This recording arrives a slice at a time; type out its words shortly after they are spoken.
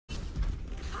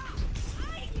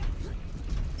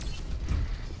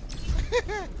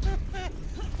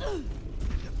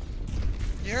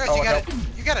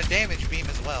You got a damage beam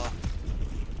as well.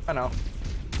 I know.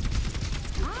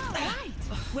 Alright,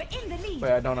 we're in the lead.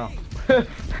 Wait, I don't know.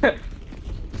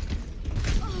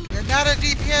 You're not a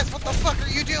DPS. What the fuck are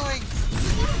you doing?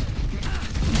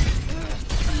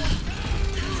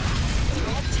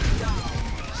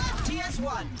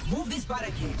 TS1, move this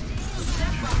barricade.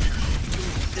 Step back.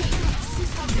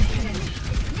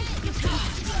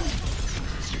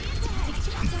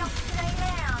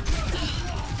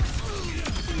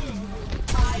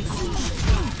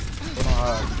 Don't know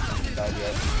how I died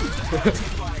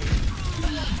yet.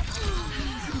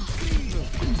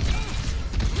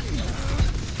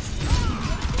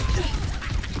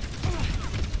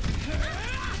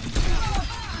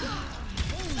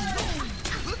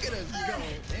 Look at us go.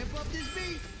 Amp up this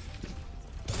beat.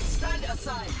 Stand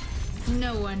aside.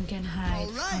 No one can hide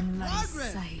All right, from my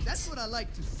progress. sight. That's what I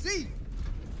like to see.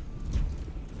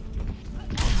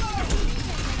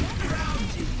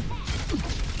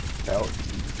 Out.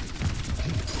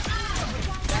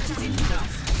 That is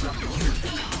enough from you.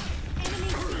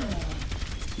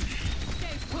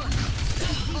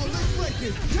 Oh, let's break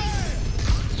it. Damn!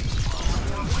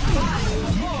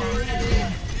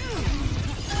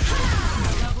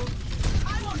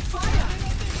 I'm on fire.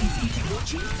 Is it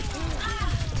watching?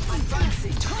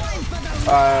 Advancing. Time for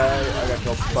the I got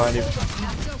killed behind you.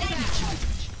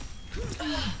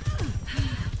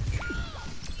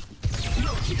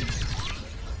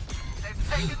 They've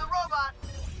taken the robot.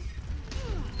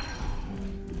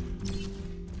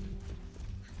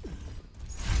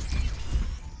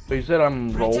 So you said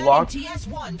I'm roll Returning locked?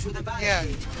 TS1 to the barricade. Yeah,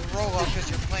 you roll up because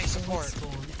you're playing support.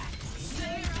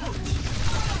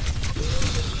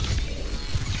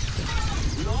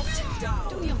 Locked down.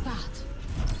 Do your part.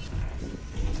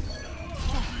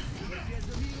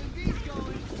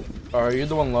 Are you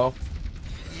the one low?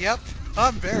 Yep,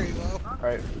 I'm very low.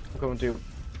 Alright, I'm coming to you.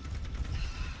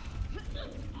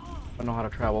 I know how to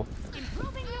travel.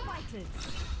 Improving your vitals.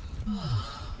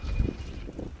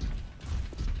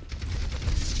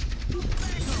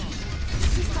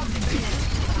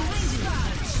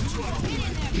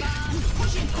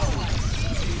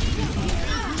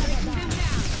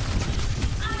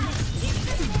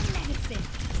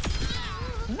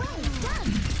 Well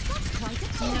done. That's quite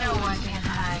a No one can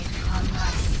hide from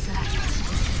my sight.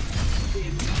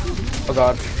 Oh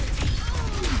god.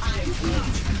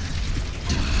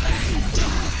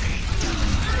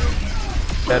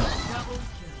 Dead.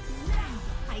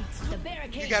 height. The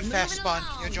barricade. You got fast spawn.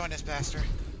 You'll join us faster.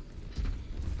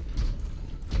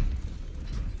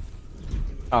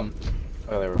 Oh,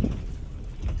 there we go.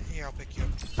 Here, I'll pick you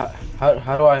up.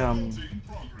 How do I,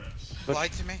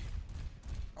 Glide to me.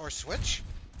 Or switch?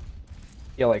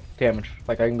 yeah, like, damage.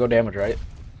 Like, I can go damage, right?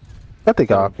 I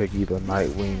think I'll pick either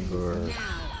Nightwing or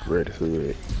Red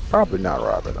Hood. Probably not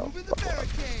Robin though. Moving the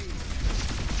barricade.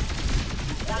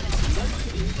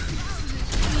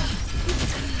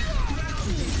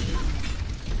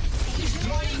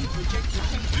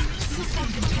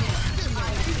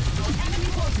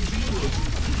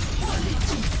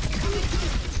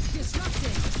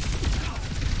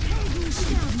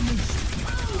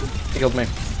 He killed me.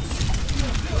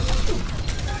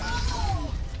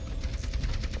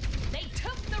 They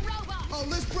took the robot. Oh,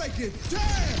 let's break it. Damn!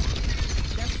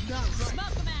 That's not right.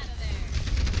 Smoke them out of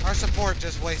there. Our support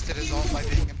just wasted his ult by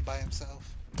being by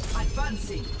himself.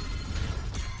 Advancing.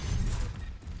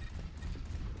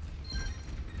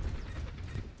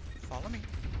 Follow me.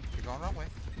 You're going the wrong way.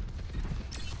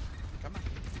 Come on.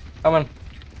 Come on.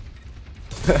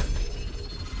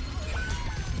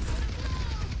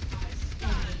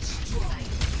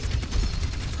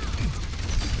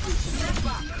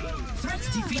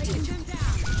 Threats defeated.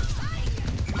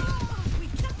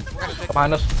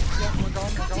 Behind us. Yeah, we're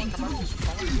going. Come on. Just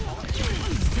follow me.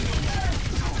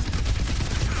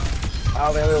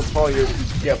 Oh, they'll follow you.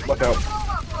 Yep, look out.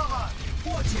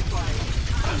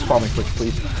 Spawn me quick,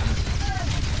 please.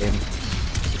 Game.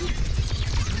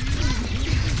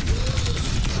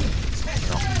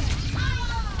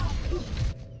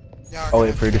 Yeah, Oh,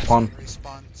 wait for you to spawn.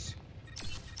 Respawns.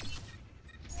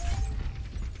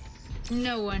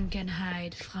 No one can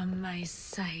hide from my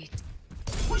sight.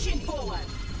 Pushing forward.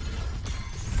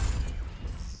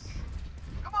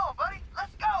 Come on, buddy.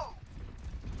 Let's go.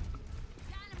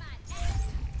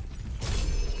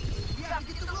 We have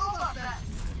to get the robot back.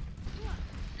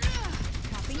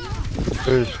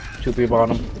 There's two people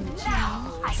on him.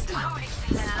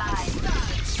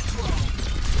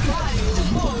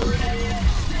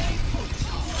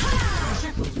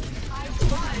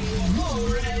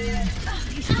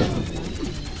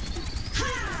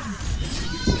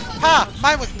 Ha!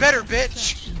 Mine was better,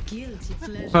 bitch! Guilty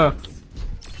pleasures. Huh.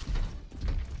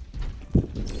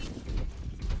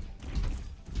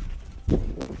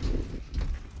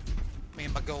 Me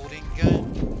and my golden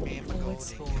gun. Me and my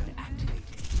golden gun.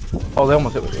 Oh, they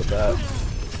almost hit me with that.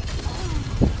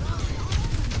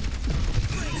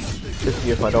 Just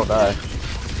see if I don't die.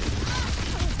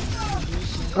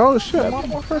 Oh shit,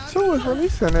 Modern Warfare 2 is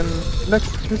releasing in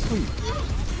this week.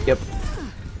 Yep.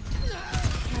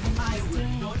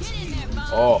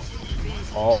 Oh.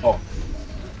 Oh.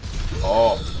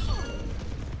 Oh.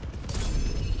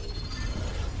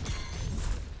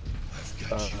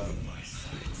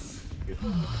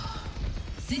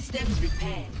 Systems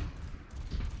repaired.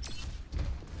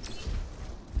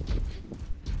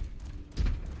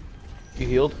 You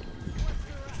healed?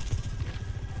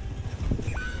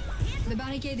 The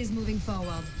barricade is moving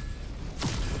forward.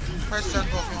 Press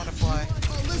circle if you want to fly.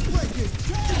 Oh, let's break it.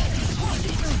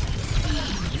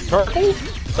 Circle?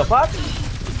 The fuck?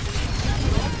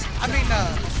 I mean,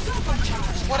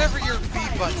 whatever your B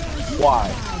button is. Why?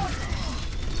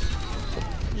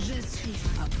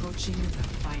 Approaching the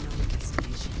final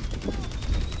destination.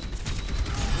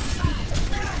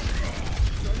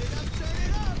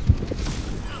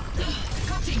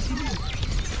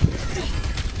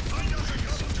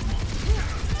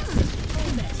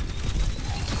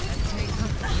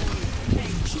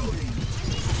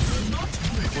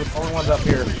 We're the only ones up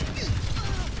here.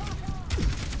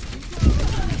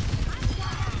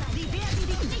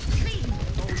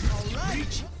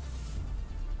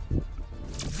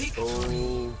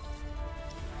 Oh.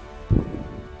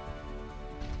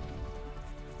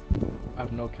 I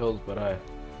have no kills, but I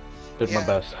did my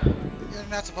best. You're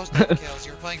not supposed to have kills.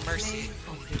 You're playing Mercy.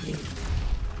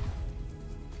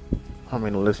 I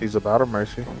mean, unless he's a battle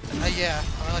mercy. Yeah,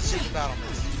 unless you can battle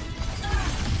Mercy.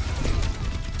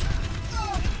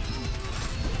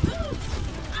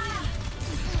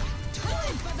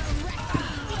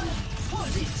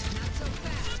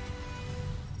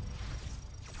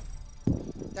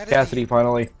 That is Cassidy,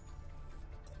 finally.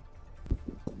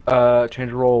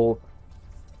 Change role.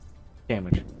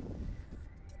 Damage.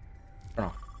 Turn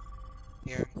off.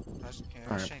 Here, let's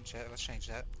Alright. change that. Let's change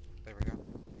that. There we go.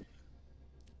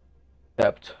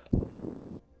 Depth.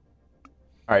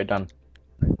 Alright, done.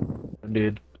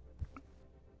 Dude.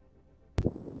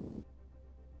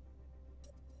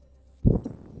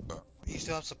 You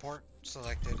still have support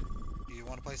selected. Do you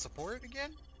want to play support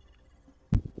again?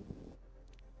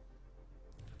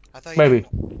 I thought you Maybe.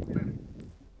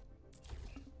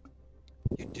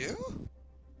 You do?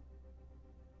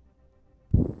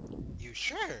 You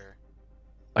sure?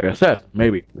 Like I said,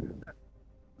 maybe.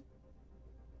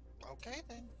 Okay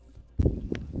then.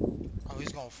 Oh,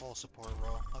 he's going full support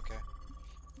role. Okay.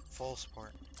 Full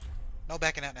support. No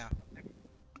backing out now.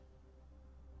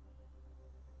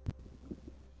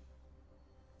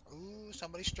 Ooh,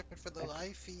 somebody's stripping for the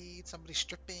live feed. Somebody's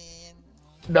stripping.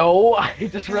 No, I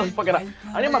just really fucking.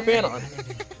 I need my fan on.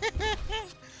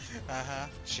 Uh-huh,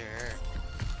 sure.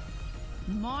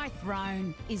 My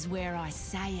throne is where I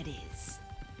say it is.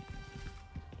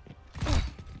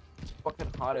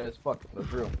 Fucking hot as fuck in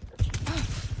this room.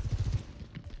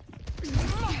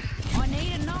 I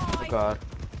need a knife. Oh god.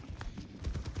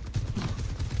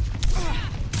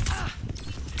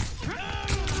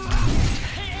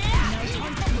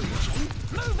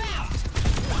 Move out.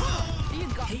 You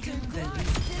got too good,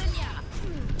 didn't ya?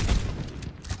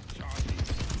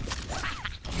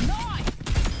 Knife.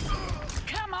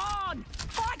 Come on,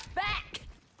 fight back.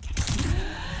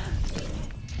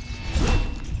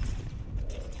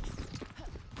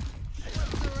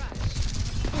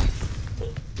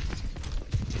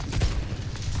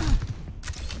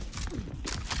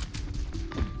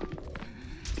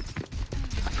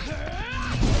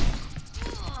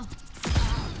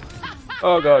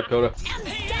 Oh god, Coda.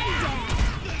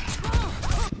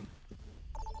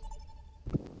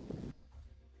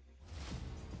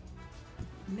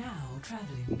 Now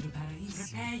traveling to Paris.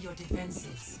 Prepare your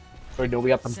defenses. Or do we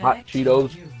got some hot Select your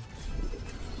Cheetos? hero.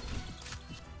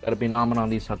 Gotta be nomming on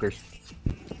these suckers.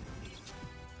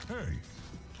 Hey.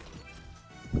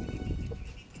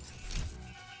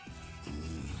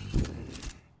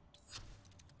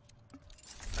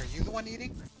 Are you the one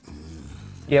eating?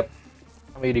 Yep.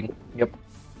 I'm eating. Yep.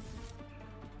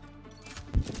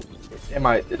 Am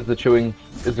I? Is the chewing?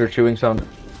 Is there chewing sound?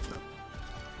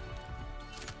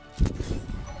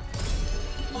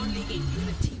 Only in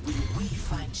unity will we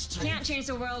find strength. Can't change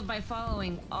the world by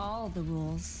following all the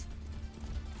rules.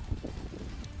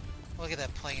 Look at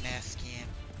that plain ass skin.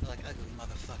 You're like ugly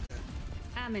motherfucker.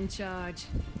 I'm in charge.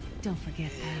 Don't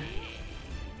forget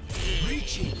that.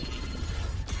 Reaching.